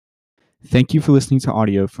Thank you for listening to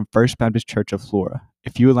audio from First Baptist Church of Flora.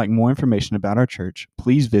 If you would like more information about our church,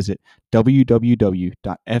 please visit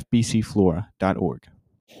www.fbcflora.org.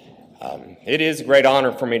 It is a great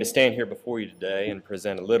honor for me to stand here before you today and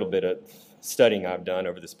present a little bit of studying I've done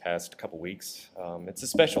over this past couple weeks. It's a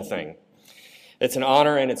special thing. It's an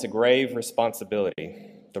honor and it's a grave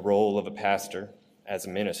responsibility. The role of a pastor as a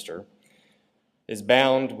minister is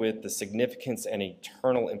bound with the significance and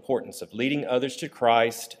eternal importance of leading others to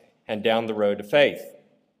Christ and down the road to faith.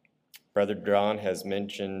 Brother John has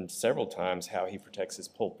mentioned several times how he protects his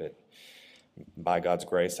pulpit. By God's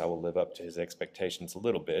grace, I will live up to his expectations a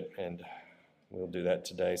little bit, and we'll do that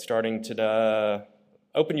today. Starting today,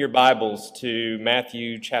 open your Bibles to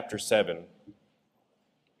Matthew chapter 7.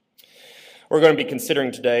 We're going to be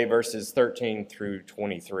considering today verses 13 through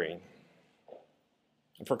 23.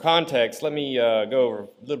 For context, let me go over a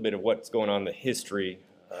little bit of what's going on in the history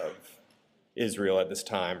of Israel at this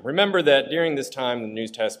time. Remember that during this time in the New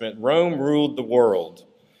Testament, Rome ruled the world.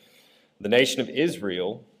 The nation of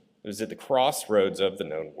Israel was at the crossroads of the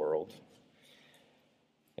known world.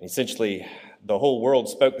 And essentially, the whole world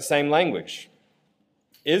spoke the same language.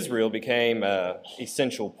 Israel became an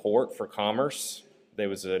essential port for commerce. There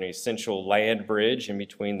was an essential land bridge in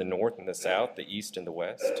between the north and the south, the east and the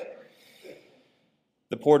west.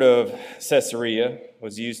 The port of Caesarea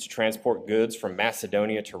was used to transport goods from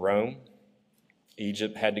Macedonia to Rome.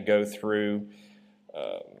 Egypt had to go through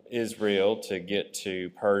Israel to get to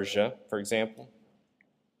Persia, for example.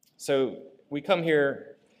 So we come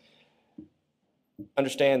here,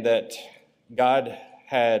 understand that God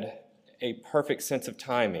had a perfect sense of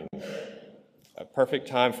timing, a perfect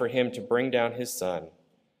time for him to bring down his son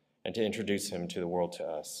and to introduce him to the world to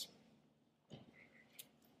us.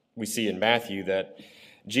 We see in Matthew that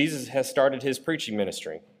Jesus has started his preaching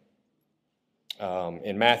ministry.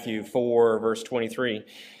 In Matthew 4, verse 23,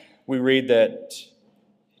 we read that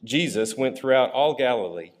Jesus went throughout all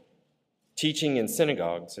Galilee, teaching in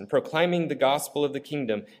synagogues and proclaiming the gospel of the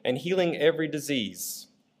kingdom and healing every disease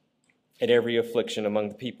and every affliction among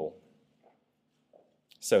the people.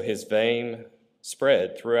 So his fame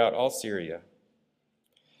spread throughout all Syria.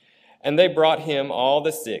 And they brought him all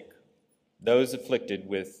the sick, those afflicted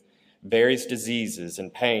with various diseases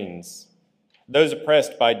and pains, those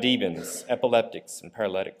oppressed by demons, epileptics, and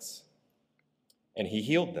paralytics. And he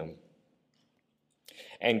healed them.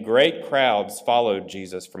 And great crowds followed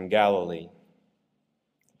Jesus from Galilee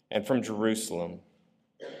and from Jerusalem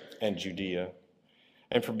and Judea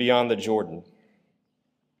and from beyond the Jordan.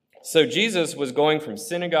 So Jesus was going from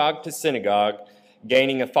synagogue to synagogue,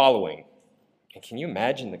 gaining a following. And can you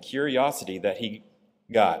imagine the curiosity that he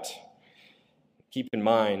got? Keep in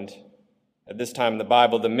mind, at this time in the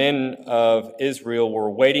Bible, the men of Israel were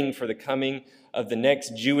waiting for the coming of the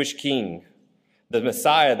next Jewish king, the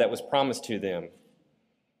Messiah that was promised to them,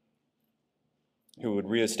 who would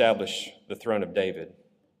reestablish the throne of David.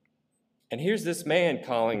 And here's this man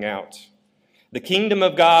calling out, "The kingdom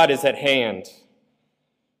of God is at hand."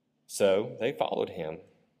 So they followed him.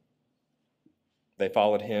 They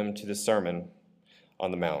followed him to the Sermon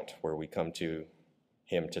on the Mount, where we come to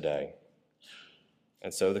him today.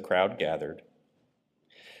 And so the crowd gathered.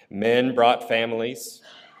 Men brought families.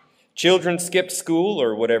 Children skipped school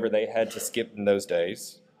or whatever they had to skip in those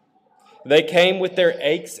days. They came with their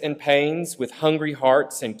aches and pains, with hungry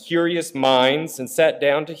hearts and curious minds, and sat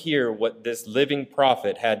down to hear what this living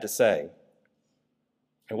prophet had to say.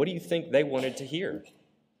 And what do you think they wanted to hear?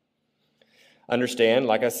 Understand,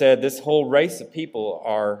 like I said, this whole race of people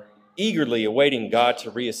are eagerly awaiting God to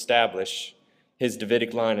reestablish his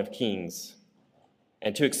Davidic line of kings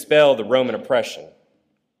and to expel the Roman oppression.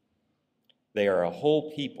 They are a whole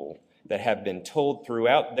people that have been told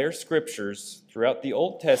throughout their scriptures, throughout the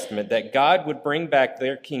Old Testament, that God would bring back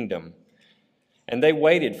their kingdom. And they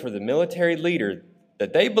waited for the military leader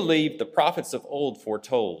that they believed the prophets of old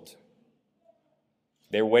foretold.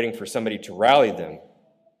 They were waiting for somebody to rally them,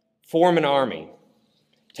 form an army,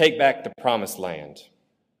 take back the promised land.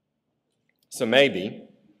 So maybe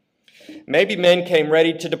men came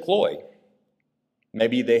ready to deploy.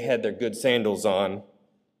 Maybe they had their good sandals on,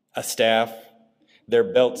 a staff, their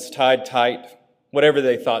belts tied tight, whatever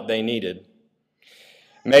they thought they needed.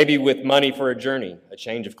 Maybe with money for a journey, a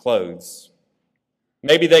change of clothes.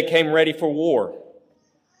 Maybe they came ready for war,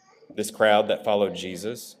 this crowd that followed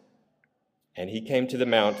Jesus. And he came to the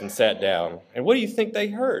mount and sat down. And what do you think they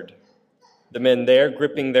heard? The men there,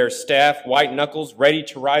 gripping their staff, white knuckles, ready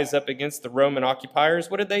to rise up against the Roman occupiers.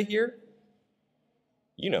 What did they hear?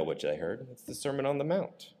 You know what they heard. It's the Sermon on the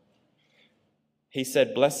Mount. He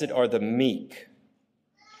said, "Blessed are the meek,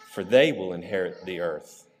 for they will inherit the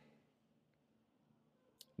earth."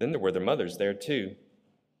 Then there were their mothers there too.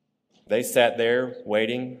 They sat there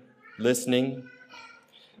waiting, listening,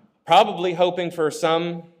 probably hoping for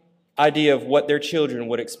some idea of what their children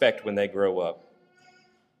would expect when they grow up,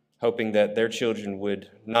 hoping that their children would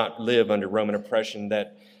not live under Roman oppression,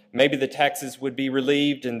 that maybe the taxes would be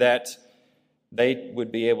relieved and that they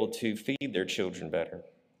would be able to feed their children better.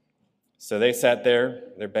 So they sat there,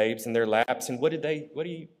 their babes in their laps, and what did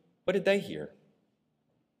they hear?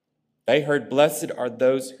 They heard, "Blessed are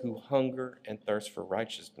those who hunger and thirst for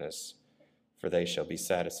righteousness, for they shall be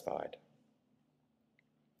satisfied."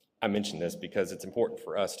 I mention this because it's important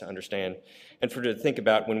for us to understand and to think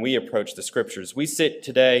about when we approach the Scriptures. We sit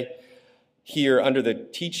today here under the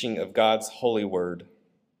teaching of God's holy word,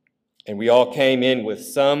 and we all came in with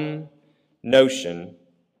some notion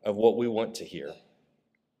of what we want to hear.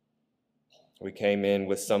 We came in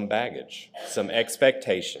with some baggage, some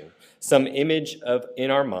expectation, some image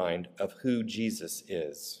in our mind of who Jesus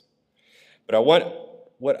is. But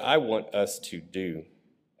what I want us to do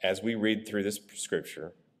as we read through this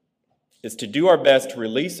Scripture is to do our best to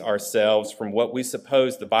release ourselves from what we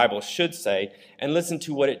suppose the Bible should say and listen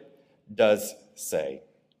to what it does say.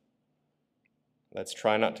 Let's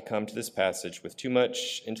try not to come to this passage with too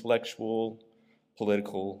much intellectual,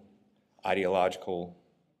 political, ideological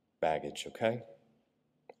baggage, okay?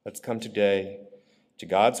 Let's come today to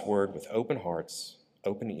God's word with open hearts,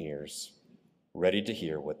 open ears, ready to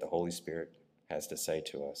hear what the Holy Spirit has to say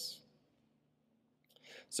to us.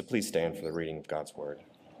 So please stand for the reading of God's word.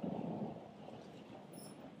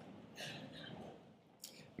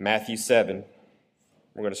 Matthew 7,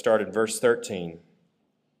 we're going to start at verse 13.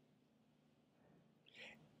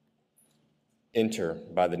 Enter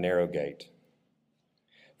by the narrow gate.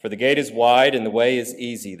 For the gate is wide and the way is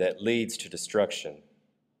easy that leads to destruction.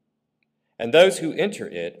 And those who enter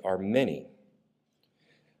it are many.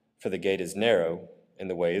 For the gate is narrow and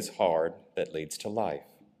the way is hard that leads to life.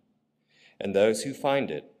 And those who find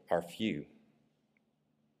it are few.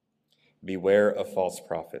 Beware of false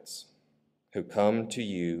prophets who come to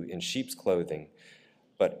you in sheep's clothing,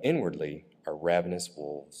 but inwardly are ravenous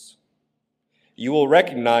wolves. You will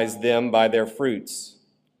recognize them by their fruits.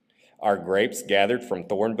 Are grapes gathered from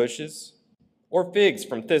thorn bushes, or figs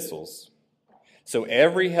from thistles? So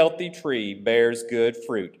every healthy tree bears good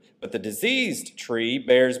fruit, but the diseased tree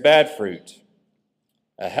bears bad fruit.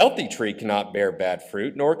 A healthy tree cannot bear bad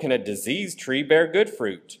fruit, nor can a diseased tree bear good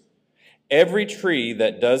fruit. Every tree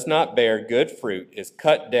that does not bear good fruit is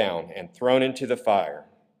cut down and thrown into the fire.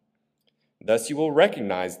 Thus you will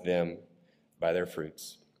recognize them by their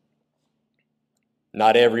fruits.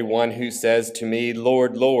 Not everyone who says to me,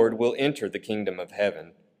 Lord, Lord, will enter the kingdom of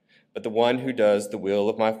heaven, but the one who does the will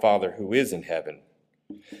of my Father who is in heaven.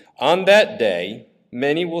 On that day,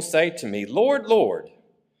 many will say to me, Lord, Lord,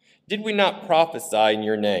 did we not prophesy in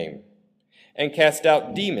your name, and cast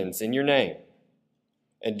out demons in your name,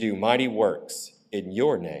 and do mighty works in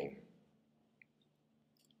your name?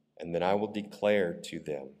 And then I will declare to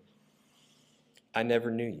them, I never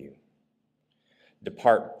knew you.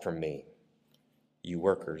 Depart from me, you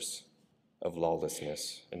workers of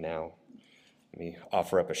lawlessness. And now, let me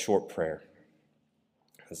offer up a short prayer.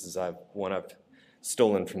 This is one I've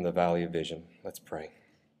stolen from the Valley of Vision. Let's pray.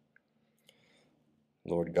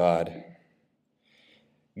 Lord God,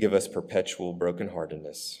 give us perpetual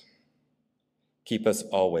brokenheartedness. Keep us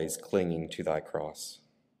always clinging to thy cross.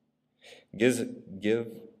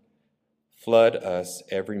 Flood us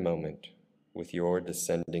every moment with your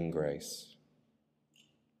descending grace.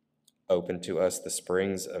 Open to us the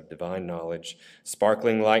springs of divine knowledge,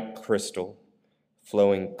 sparkling like crystal,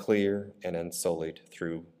 flowing clear and unsullied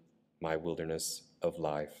through my wilderness of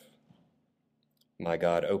life. My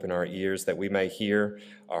God, open our ears that we may hear,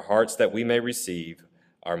 our hearts that we may receive,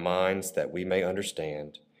 our minds that we may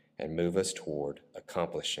understand, and move us toward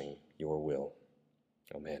accomplishing your will.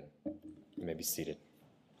 Amen. You may be seated.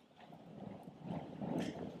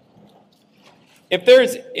 If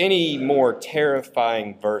there's any more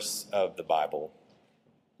terrifying verse of the Bible,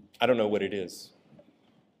 I don't know what it is.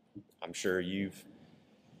 I'm sure you've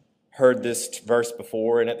heard this verse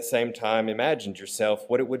before and at the same time imagined yourself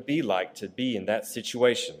what it would be like to be in that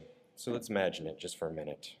situation. So let's imagine it just for a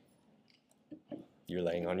minute. You're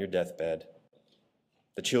laying on your deathbed.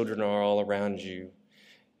 The children are all around you.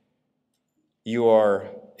 You are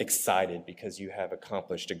excited because you have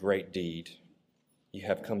accomplished a great deed. You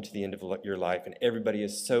have come to the end of your life, and everybody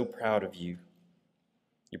is so proud of you.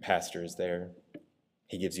 Your pastor is there.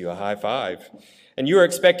 He gives you a high five. And you are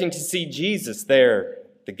expecting to see Jesus there,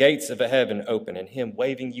 the gates of heaven open, and him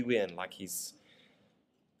waving you in like he's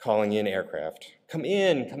calling in aircraft. Come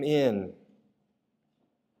in, come in.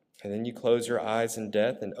 And then you close your eyes in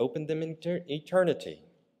death and open them in eternity.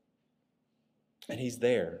 And he's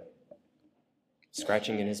there,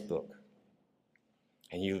 scratching in his book.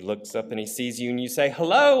 And you looks up and he sees you and you say,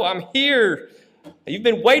 "Hello, I'm here. You've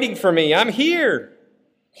been waiting for me. I'm here."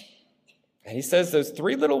 And he says those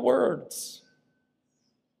three little words.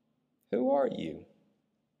 "Who are you?"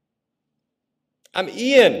 "I'm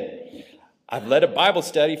Ian. I've led a Bible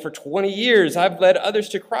study for 20 years. I've led others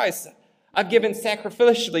to Christ. I've given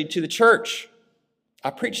sacrificially to the church. I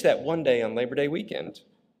preached that one day on Labor Day weekend."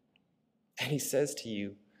 And he says to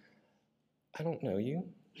you, "I don't know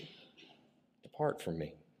you. Depart from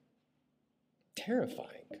me."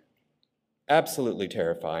 Terrifying. Absolutely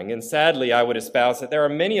terrifying. And sadly, I would espouse that there are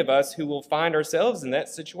many of us who will find ourselves in that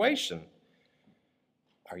situation.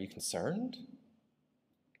 Are you concerned?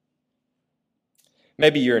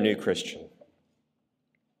 Maybe you're a new Christian.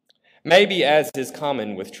 Maybe, as is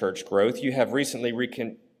common with church growth, you have recently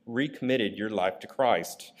recommitted your life to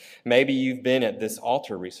Christ. Maybe you've been at this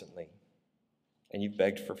altar recently and you've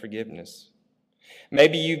begged for forgiveness.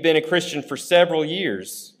 Maybe you've been a Christian for several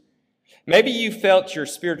years. Maybe you felt your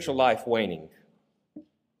spiritual life waning.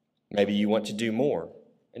 Maybe you want to do more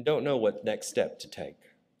and don't know what next step to take.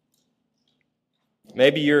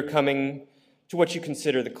 Maybe you're coming to what you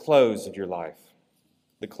consider the close of your life,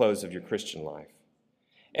 the close of your Christian life,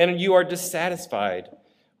 and you are dissatisfied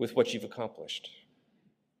with what you've accomplished.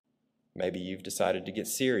 Maybe you've decided to get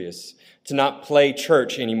serious, to not play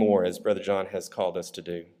church anymore, as Brother John has called us to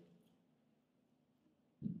do.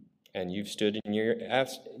 And you've stood up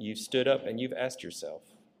and you've asked yourself,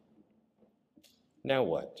 now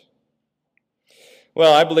what?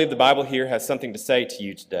 Well, I believe the Bible here has something to say to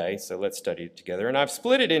you today, so let's study it together. And I've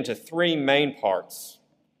split it into three main parts.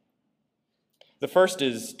 The first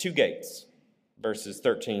is two gates, verses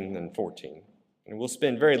 13 and 14. And we'll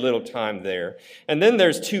spend very little time there. And then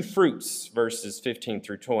there's two fruits, verses 15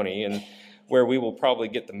 through 20, and where we will probably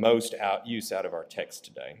get the most use out of our text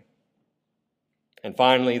today. And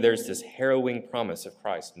finally, there's this harrowing promise of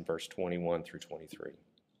Christ in verse 21 through 23,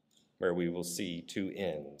 where we will see two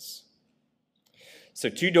ends. So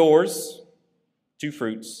 2 doors, 2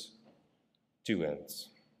 fruits, 2 ends.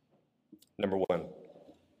 Number 1,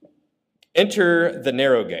 enter the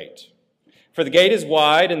narrow gate. For the gate is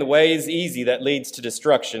wide and the way is easy that leads to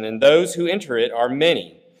destruction, and those who enter it are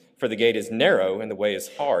many. For the gate is narrow and the way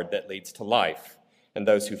is hard that leads to life, and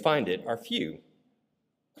those who find it are few.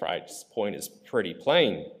 Christ's point is pretty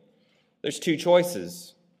plain. There's 2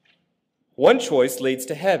 choices. One choice leads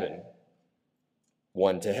to heaven,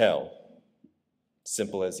 one to hell.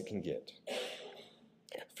 Simple as it can get.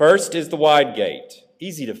 First is the wide gate,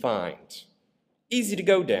 easy to find, easy to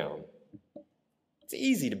go down. It's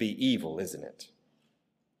easy to be evil, isn't it?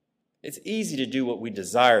 It's easy to do what we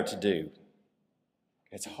desire to do.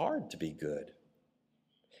 It's hard to be good.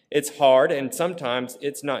 It's hard, and sometimes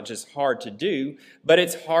it's not just hard to do, but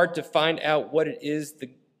it's hard to find out what it is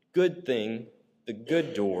the good thing, the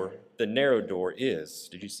good door, the narrow door is.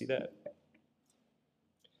 Did you see that?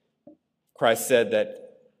 Christ said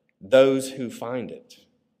that those who find it,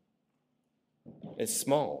 it's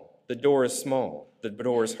small. The door is small. The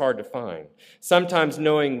door is hard to find. Sometimes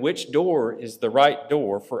knowing which door is the right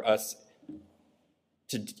door for us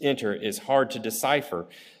to enter is hard to decipher.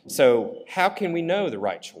 So how can we know the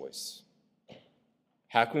right choice?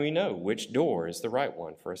 How can we know which door is the right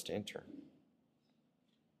one for us to enter?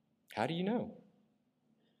 How do you know?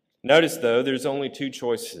 Notice, though, there's only 2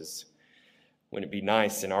 choices. Wouldn't it be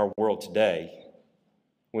nice in our world today,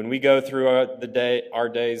 when we go through our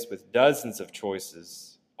days with dozens of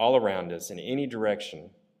choices all around us in any direction,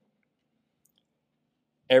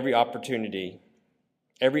 every opportunity,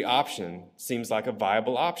 every option seems like a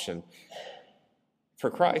viable option. For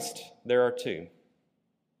Christ, there are 2.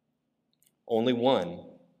 Only one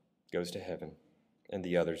goes to heaven, and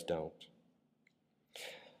the others don't.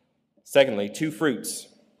 Secondly, 2 fruits.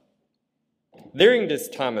 During this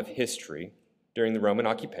time of history, during the Roman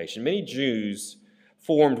occupation, many Jews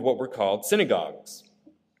formed what were called synagogues.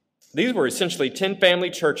 These were essentially 10 family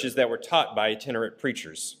churches that were taught by itinerant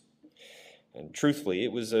preachers. And truthfully,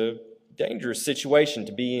 it was a dangerous situation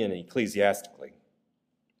to be in ecclesiastically.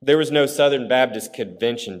 There was no Southern Baptist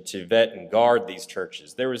convention to vet and guard these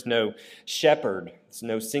churches. There was no shepherd,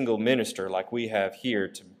 no single minister like we have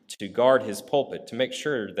here to guard his pulpit, to make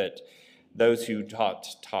sure that those who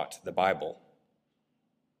taught the Bible.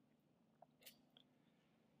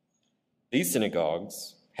 These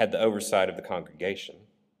synagogues had the oversight of the congregation,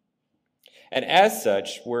 and as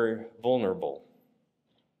such were vulnerable.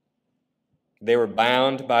 They were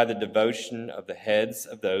bound by the devotion of the heads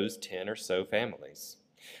of those 10 or so families.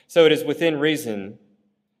 So it is within reason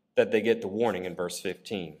that they get the warning in verse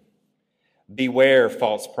 15. Beware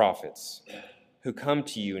false prophets who come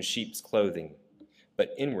to you in sheep's clothing,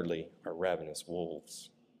 but inwardly are ravenous wolves.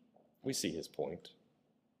 We see his point.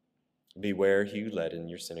 Beware who you let in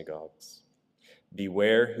your synagogues.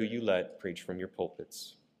 Beware who you let preach from your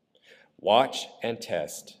pulpits. Watch and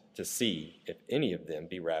test to see if any of them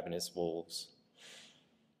be ravenous wolves.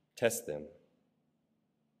 Test them.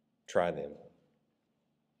 Try them.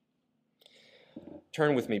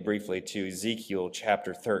 Turn with me briefly to Ezekiel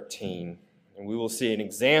chapter 13, and we will see an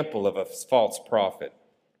example of a false prophet.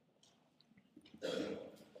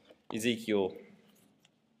 Ezekiel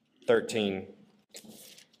 13.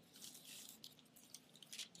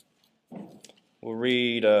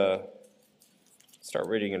 We'll start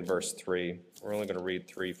reading in verse 3. We're only going to read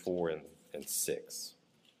 3, 4, and 6.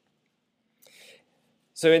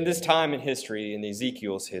 So in this time in history, in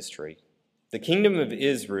Ezekiel's history, the kingdom of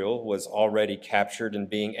Israel was already captured and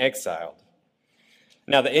being exiled.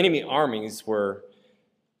 Now the enemy armies were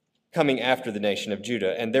coming after the nation of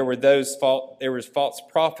Judah, and there was false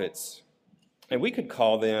prophets, and we could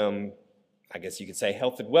call them, I guess you could say,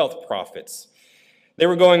 health and wealth prophets. They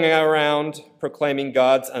were going around proclaiming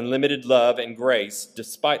God's unlimited love and grace,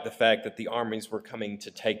 despite the fact that the armies were coming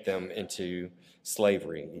to take them into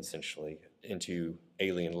slavery, essentially, into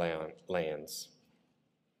alien lands.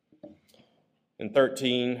 In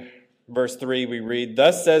 13, verse 3, we read,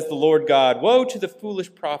 "Thus says the Lord God, woe to the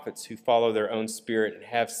foolish prophets who follow their own spirit and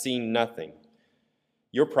have seen nothing.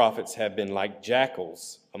 Your prophets have been like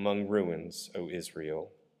jackals among ruins, O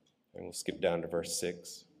Israel." And we'll skip down to verse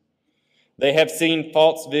 6. "They have seen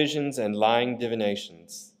false visions and lying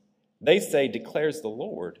divinations. They say, declares the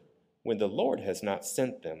Lord, when the Lord has not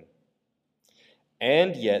sent them.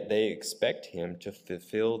 And yet they expect him to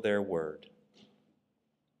fulfill their word."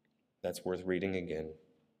 That's worth reading again.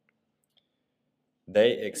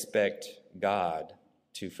 They expect God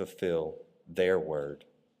to fulfill their word.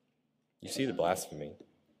 You see the blasphemy.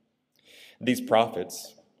 These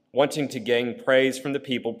prophets, wanting to gain praise from the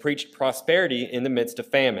people, preached prosperity in the midst of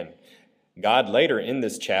famine. God later in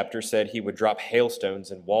this chapter said he would drop hailstones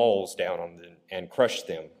and walls down on them and crush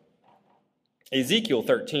them. Ezekiel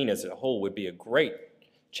 13 as a whole would be a great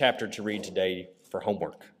chapter to read today for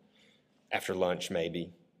homework, after lunch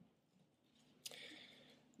maybe.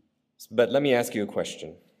 But let me ask you a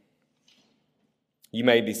question. You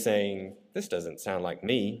may be saying, this doesn't sound like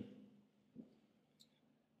me.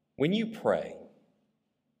 When you pray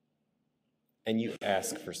and you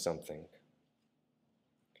ask for something,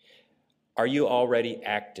 are you already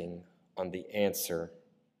acting on the answer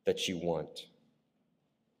that you want?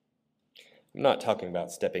 I'm not talking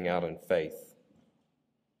about stepping out in faith.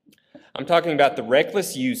 I'm talking about the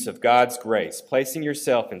reckless use of God's grace, placing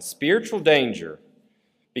yourself in spiritual danger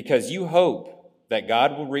because you hope that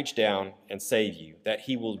God will reach down and save you, that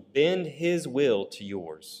he will bend his will to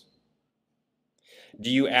yours. Do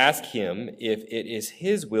you ask him if it is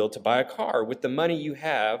his will to buy a car with the money you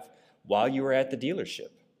have while you are at the dealership?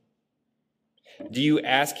 Do you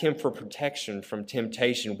ask him for protection from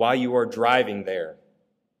temptation while you are driving there,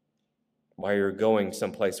 while you're going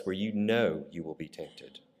someplace where you know you will be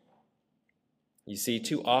tempted? You see,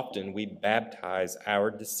 too often we baptize our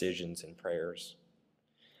decisions and prayers,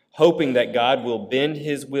 hoping that God will bend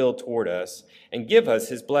his will toward us and give us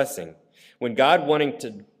his blessing, when God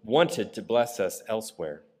wanted to bless us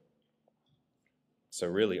elsewhere. So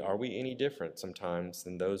really, are we any different sometimes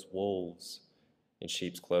than those wolves in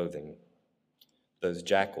sheep's clothing, those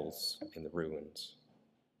jackals in the ruins?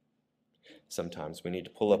 Sometimes we need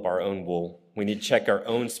to pull up our own wool. We need to check our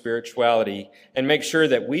own spirituality and make sure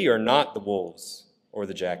that we are not the wolves or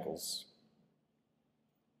the jackals.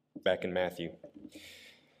 Back in Matthew.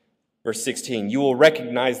 Verse 16, "You will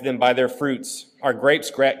recognize them by their fruits. Are grapes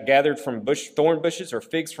gathered from thorn bushes or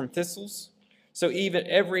figs from thistles? So even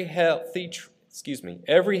every healthy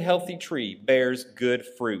tree bears good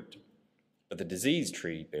fruit, but the diseased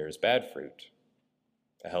tree bears bad fruit.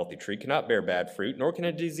 A healthy tree cannot bear bad fruit, nor can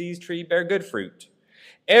a diseased tree bear good fruit.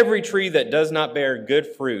 Every tree that does not bear good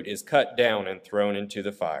fruit is cut down and thrown into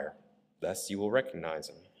the fire. Thus you will recognize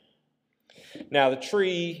them." Now, the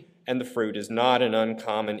tree and the fruit is not an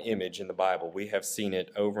uncommon image in the Bible. We have seen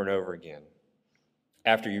it over and over again.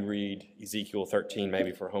 After you read Ezekiel 13,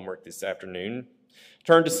 maybe for homework this afternoon,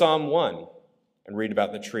 turn to Psalm 1 and read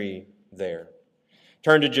about the tree there.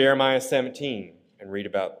 Turn to Jeremiah 17 and read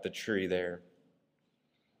about the tree there.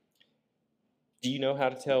 Do you know how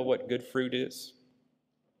to tell what good fruit is?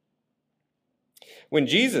 When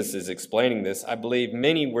Jesus is explaining this, I believe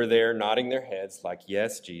many were there nodding their heads like,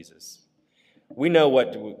 yes, Jesus. We know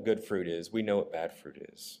what good fruit is. We know what bad fruit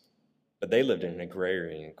is. but they lived in an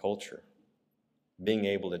agrarian culture. Being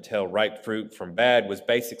able to tell ripe fruit from bad was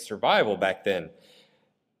basic survival back then.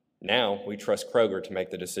 Now we trust Kroger to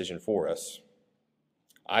make the decision for us.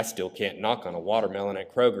 I still can't knock on a watermelon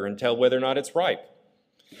at Kroger and tell whether or not it's ripe.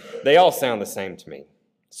 They all sound the same to me.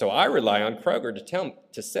 So I rely on Kroger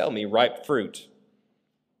to sell me ripe fruit.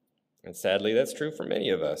 And sadly, that's true for many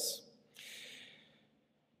of us.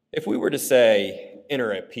 If we were to say,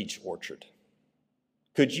 enter a peach orchard,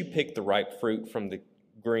 could you pick the ripe fruit from the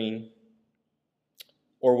green?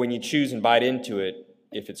 Or when you choose and bite into it,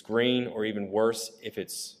 if it's green, or even worse, if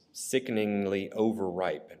it's sickeningly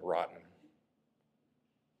overripe and rotten?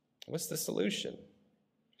 What's the solution?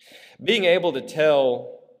 Being able to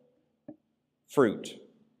tell fruit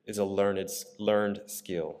is a learned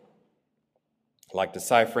skill. Like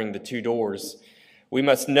deciphering the two doors, we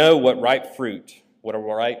must know what ripe fruit, what a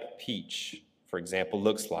ripe peach, for example,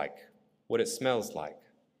 looks like, what it smells like,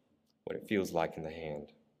 what it feels like in the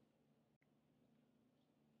hand.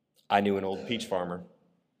 I knew an old peach farmer.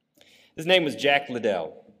 His name was Jack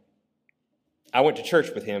Liddell. I went to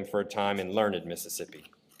church with him for a time in Learned, Mississippi.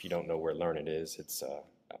 If you don't know where Learned is, it's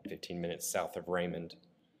about 15 minutes south of Raymond.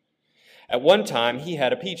 At one time, he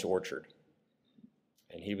had a peach orchard,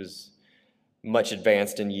 and he was much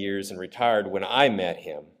advanced in years and retired when I met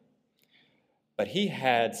him. But he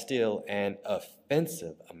had still an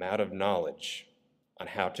offensive amount of knowledge on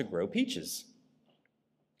how to grow peaches.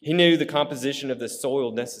 He knew the composition of the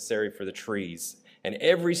soil necessary for the trees and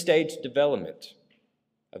every stage of development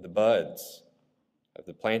of the buds, of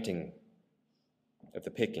the planting, of the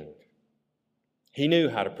picking. He knew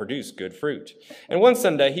how to produce good fruit. And one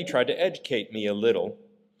Sunday, he tried to educate me a little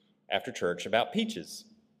after church about peaches.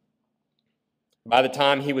 By the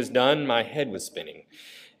time he was done, my head was spinning.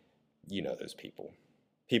 You know those people.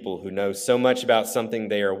 People who know so much about something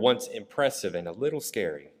they are once impressive and a little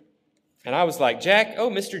scary. And I was like, Jack, oh,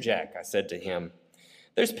 Mr. Jack, I said to him,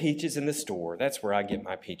 there's peaches in the store. That's where I get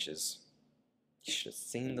my peaches. You should have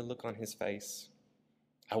seen the look on his face.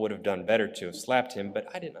 I would have done better to have slapped him, but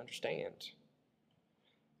I didn't understand.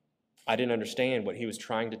 I didn't understand what he was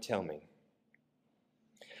trying to tell me.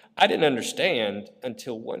 I didn't understand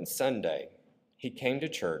until one Sunday he came to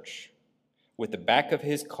church with the back of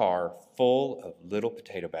his car full of little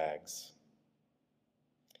potato bags.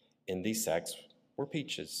 In these sacks were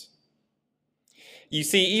peaches. You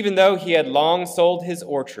see, even though he had long sold his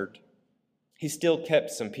orchard, he still kept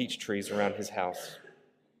some peach trees around his house.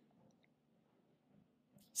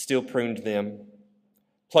 Still pruned them,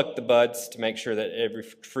 plucked the buds to make sure that every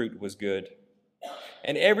fruit was good.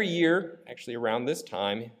 And every year, actually around this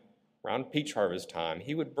time, around peach harvest time,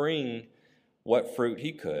 he would bring what fruit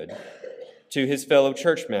he could to his fellow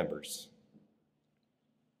church members.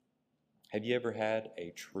 Have you ever had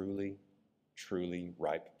a truly, truly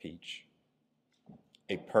ripe peach?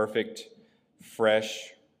 A perfect,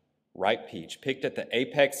 fresh, ripe peach picked at the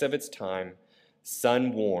apex of its time,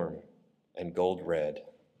 sun warm and gold red.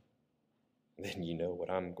 Then you know what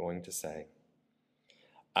I'm going to say.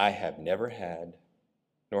 I have never had,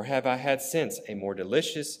 nor have I had since, a more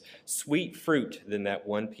delicious, sweet fruit than that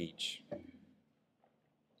one peach.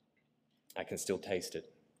 I can still taste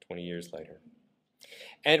it 20 years later.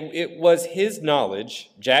 And it was his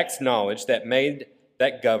knowledge, Jack's knowledge,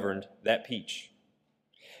 that governed that peach.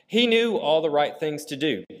 He knew all the right things to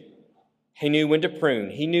do. He knew when to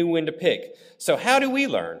prune. He knew when to pick. So how do we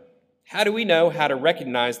learn? How do we know how to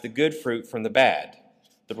recognize the good fruit from the bad,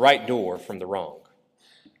 the right door from the wrong?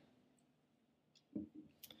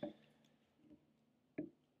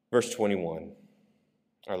 Verse 21,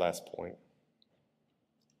 our last point.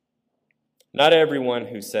 Not everyone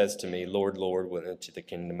who says to me, Lord, Lord, will enter the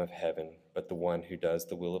kingdom of heaven, but the one who does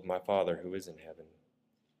the will of my Father who is in heaven.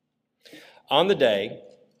 On the day,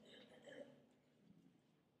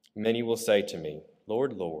 many will say to me,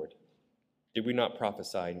 Lord, Lord, did we not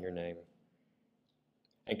prophesy in your name,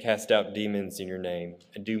 and cast out demons in your name,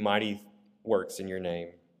 and do mighty works in your name?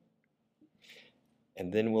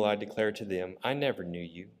 And then will I declare to them, I never knew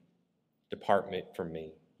you. Depart from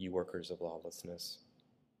me, you workers of lawlessness.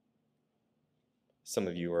 Some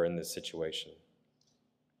of you are in this situation.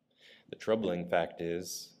 The troubling fact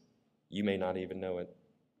is, you may not even know it.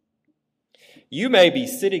 You may be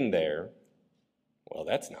sitting there, well,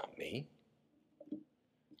 that's not me.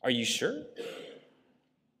 Are you sure?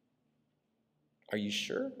 Are you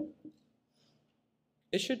sure?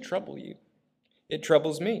 It should trouble you. It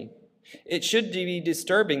troubles me. It should be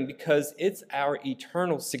disturbing because it's our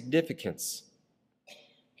eternal significance.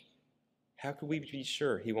 How could we be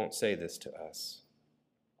sure he won't say this to us?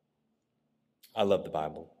 I love the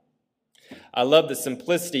Bible. I love the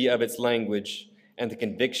simplicity of its language and the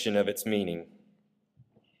conviction of its meaning.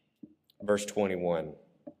 Verse 21.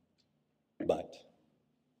 But.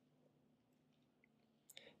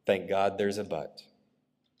 Thank God there's a but.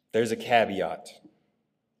 There's a caveat.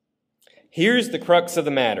 Here's the crux of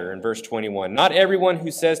the matter in verse 21. Not everyone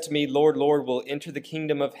who says to me, Lord, Lord, will enter the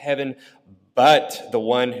kingdom of heaven, but the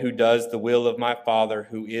one who does the will of my Father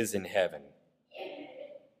who is in heaven.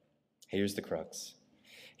 Here's the crux.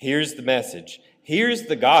 Here's the message. Here's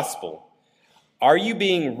the gospel. Are you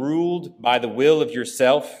being ruled by the will of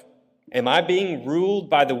yourself? Am I being ruled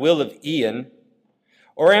by the will of Ian?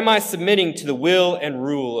 Or am I submitting to the will and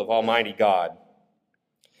rule of Almighty God?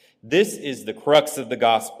 This is the crux of the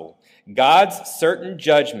gospel. God's certain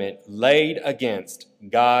judgment laid against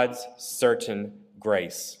God's certain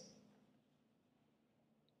grace.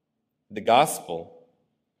 The gospel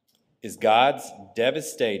is God's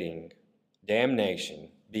devastating damnation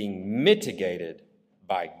being mitigated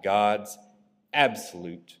by God's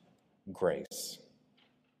absolute grace.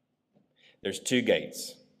 There's two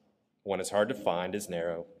gates. One is hard to find, is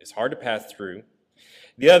narrow, is hard to pass through.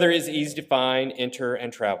 The other is easy to find, enter,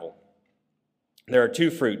 and travel. There are two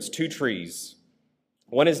fruits, two trees.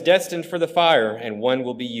 One is destined for the fire, and one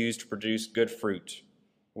will be used to produce good fruit.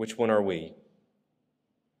 Which one are we?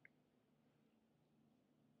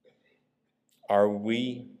 Are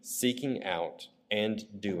we seeking out and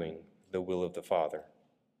doing the will of the Father?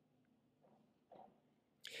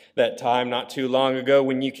 That time not too long ago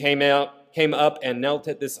when you came up and knelt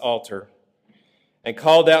at this altar and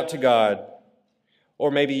called out to God,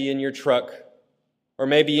 or maybe in your truck, or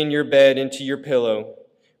maybe in your bed into your pillow,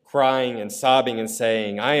 crying and sobbing and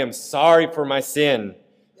saying, I am sorry for my sin.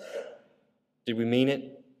 Did we mean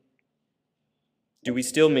it? Do we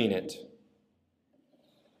still mean it?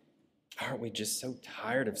 Aren't we just so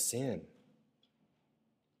tired of sin?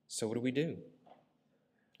 So what do?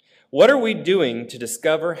 What are we doing to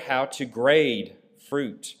discover how to grade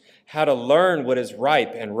fruit, how to learn what is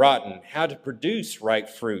ripe and rotten, how to produce ripe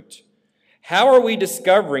fruit? How are we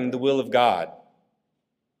discovering the will of God?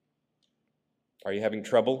 Are you having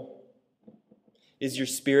trouble? Is your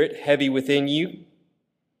spirit heavy within you?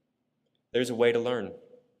 There's a way to learn.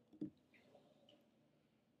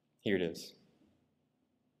 Here it is.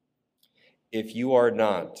 If you are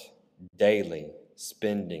not daily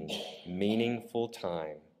spending meaningful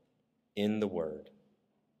time in the Word,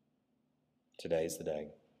 today's the day.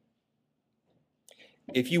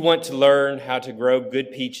 If you want to learn how to grow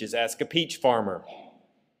good peaches, ask a peach farmer.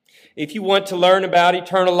 If you want to learn about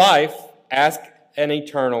eternal life, ask an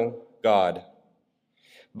eternal God.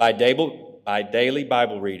 By daily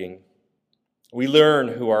Bible reading, we learn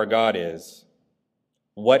who our God is,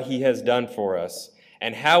 what He has done for us,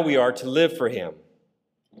 and how we are to live for Him.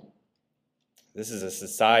 This is a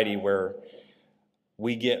society where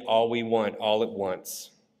we get all we want all at once.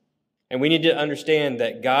 And we need to understand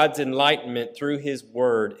that God's enlightenment through His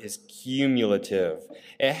Word is cumulative.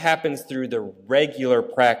 It happens through the regular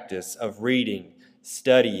practice of reading,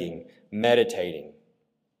 studying, meditating.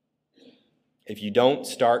 If you don't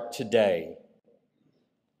start today,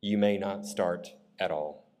 you may not start at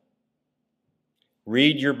all.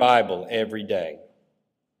 Read your Bible every day.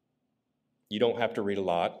 You don't have to read a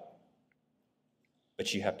lot,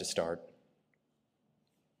 but you have to start.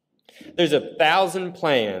 There's 1,000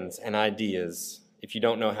 plans and ideas if you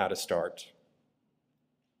don't know how to start.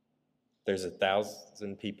 There's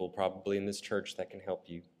 1,000 people probably in this church that can help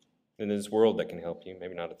you, in this world that can help you,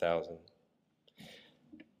 maybe not 1,000.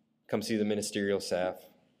 Come see the ministerial staff,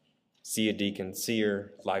 see a deacon, see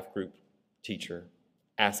your life group teacher.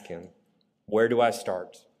 Ask him, where do I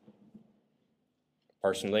start?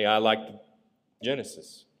 Personally, I like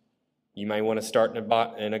Genesis. You may want to start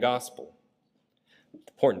in a gospel.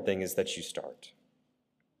 The important thing is that you start.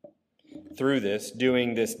 Through this,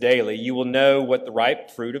 doing this daily, you will know what the ripe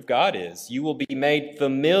fruit of God is. You will be made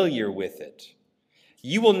familiar with it.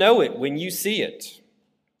 You will know it when you see it.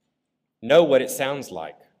 Know what it sounds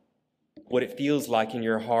like, what it feels like in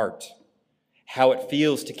your heart, how it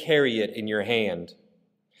feels to carry it in your hand.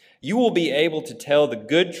 You will be able to tell the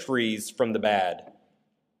good trees from the bad.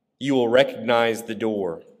 You will recognize the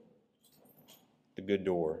door, the good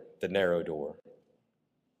door, the narrow door.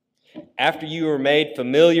 After you are made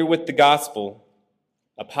familiar with the gospel,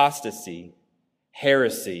 apostasy,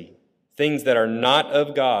 heresy, things that are not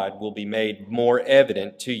of God will be made more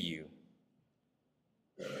evident to you.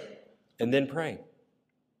 And then pray.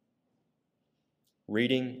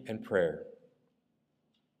 Reading and prayer.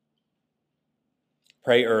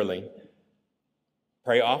 Pray early.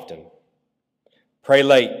 Pray often. Pray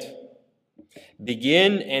late.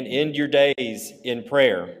 Begin and end your days in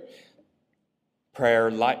prayer.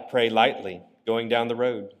 Pray lightly. going down the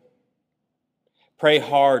road. Pray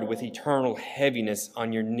hard with eternal heaviness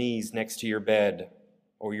on your knees next to your bed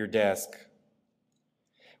or your desk.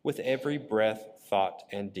 With every breath, thought,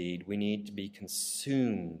 and deed, we need to be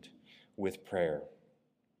consumed with prayer.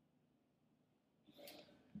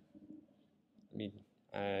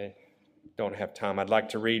 I don't have time. I'd like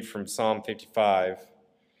to read from Psalm 55,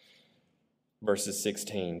 verses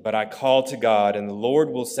 16. But I call to God, and the Lord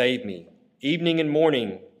will save me. Evening and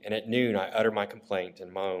morning, and at noon I utter my complaint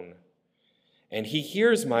and moan. And he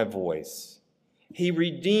hears my voice. He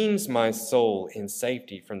redeems my soul in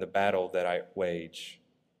safety from the battle that I wage.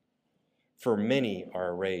 For many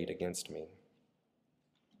are arrayed against me.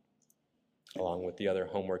 Along with the other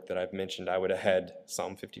homework that I've mentioned, I would have had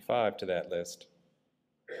Psalm 55 to that list.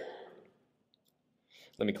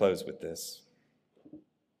 Let me close with this.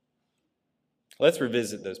 Let's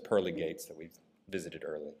revisit those pearly gates that we visited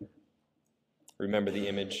earlier. Remember the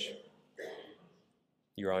image?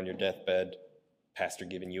 You're on your deathbed, pastor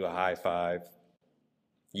giving you a high five.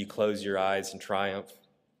 You close your eyes in triumph,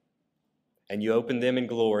 and you open them in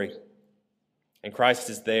glory. And Christ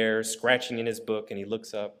is there, scratching in his book, and he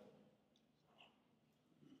looks up.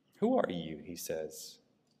 Who are you, he says.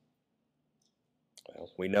 Well,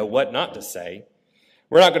 we know what not to say.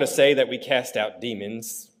 We're not going to say that we cast out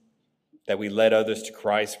demons, that we led others to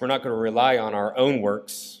Christ. We're not going to rely on our own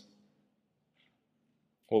works.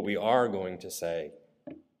 What we are going to say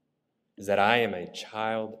is that I am a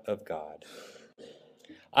child of God.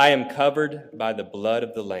 I am covered by the blood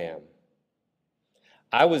of the Lamb.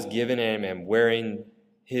 I was given and am wearing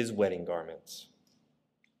his wedding garments.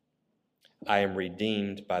 I am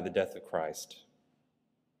redeemed by the death of Christ.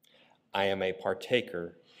 I am a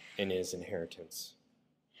partaker in his inheritance.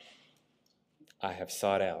 I have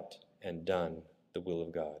sought out and done the will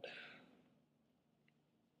of God.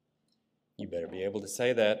 You better be able to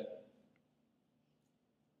say that.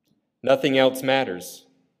 Nothing else matters.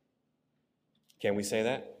 Can we say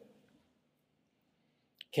that?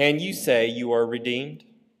 Can you say you are redeemed?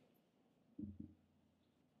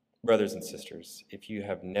 Brothers and sisters, if you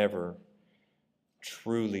have never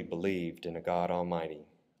truly believed in a God Almighty,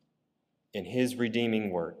 in his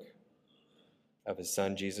redeeming work of his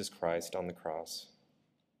Son Jesus Christ on the cross,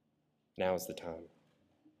 now is the time.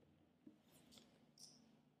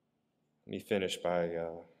 Let me finish by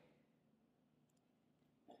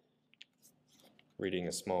reading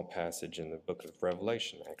a small passage in the book of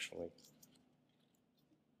Revelation, actually.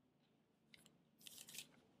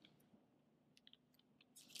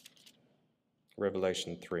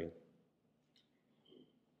 Revelation 3.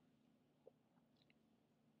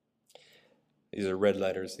 These are red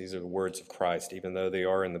letters. These are the words of Christ, even though they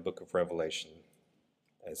are in the book of Revelation,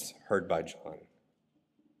 as heard by John.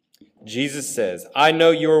 Jesus says, I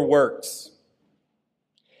know your works.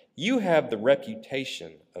 You have the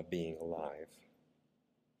reputation of being alive,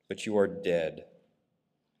 but you are dead.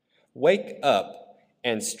 Wake up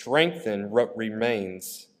and strengthen what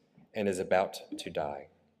remains and is about to die.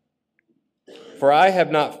 For I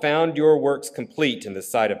have not found your works complete in the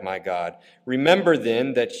sight of my God. Remember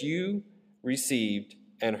then that you received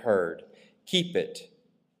and heard. Keep it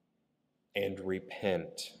and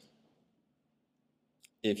repent.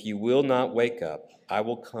 If you will not wake up, I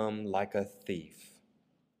will come like a thief,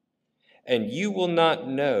 and you will not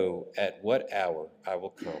know at what hour I will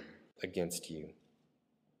come against you.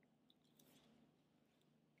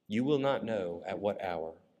 You will not know at what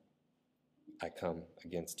hour I come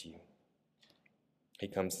against you. He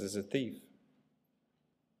comes as a thief.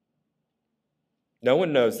 No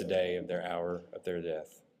one knows the day of their hour of their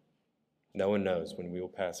death. No one knows when we will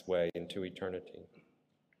pass away into eternity.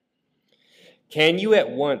 Can you at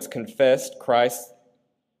once confess Christ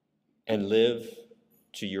and live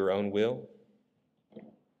to your own will?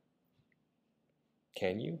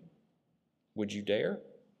 Can you? Would you dare?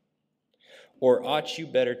 Or ought you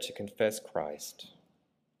better to confess Christ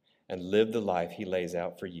and live the life he lays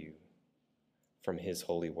out for you from his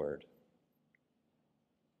holy word?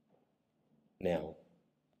 Now's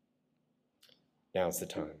the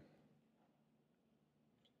time.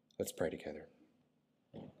 Let's pray together.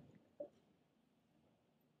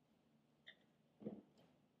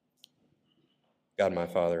 God, my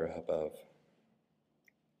Father above,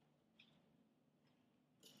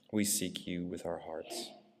 we seek you with our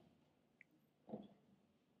hearts.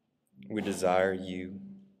 We desire you.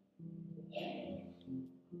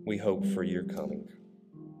 We hope for your coming.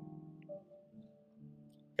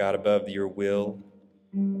 God, above your will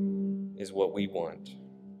is what we want.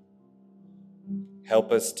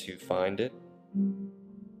 Help us to find it.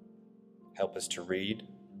 Help us to read.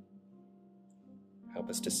 Help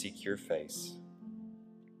us to seek your face.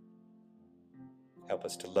 Help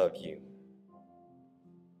us to love you.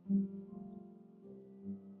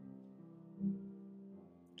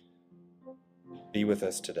 Be with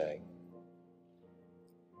us today.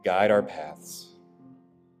 Guide our paths.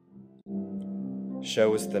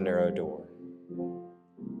 Show us the narrow door.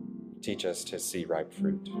 Teach us to see ripe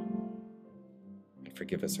fruit. And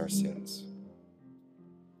forgive us our sins.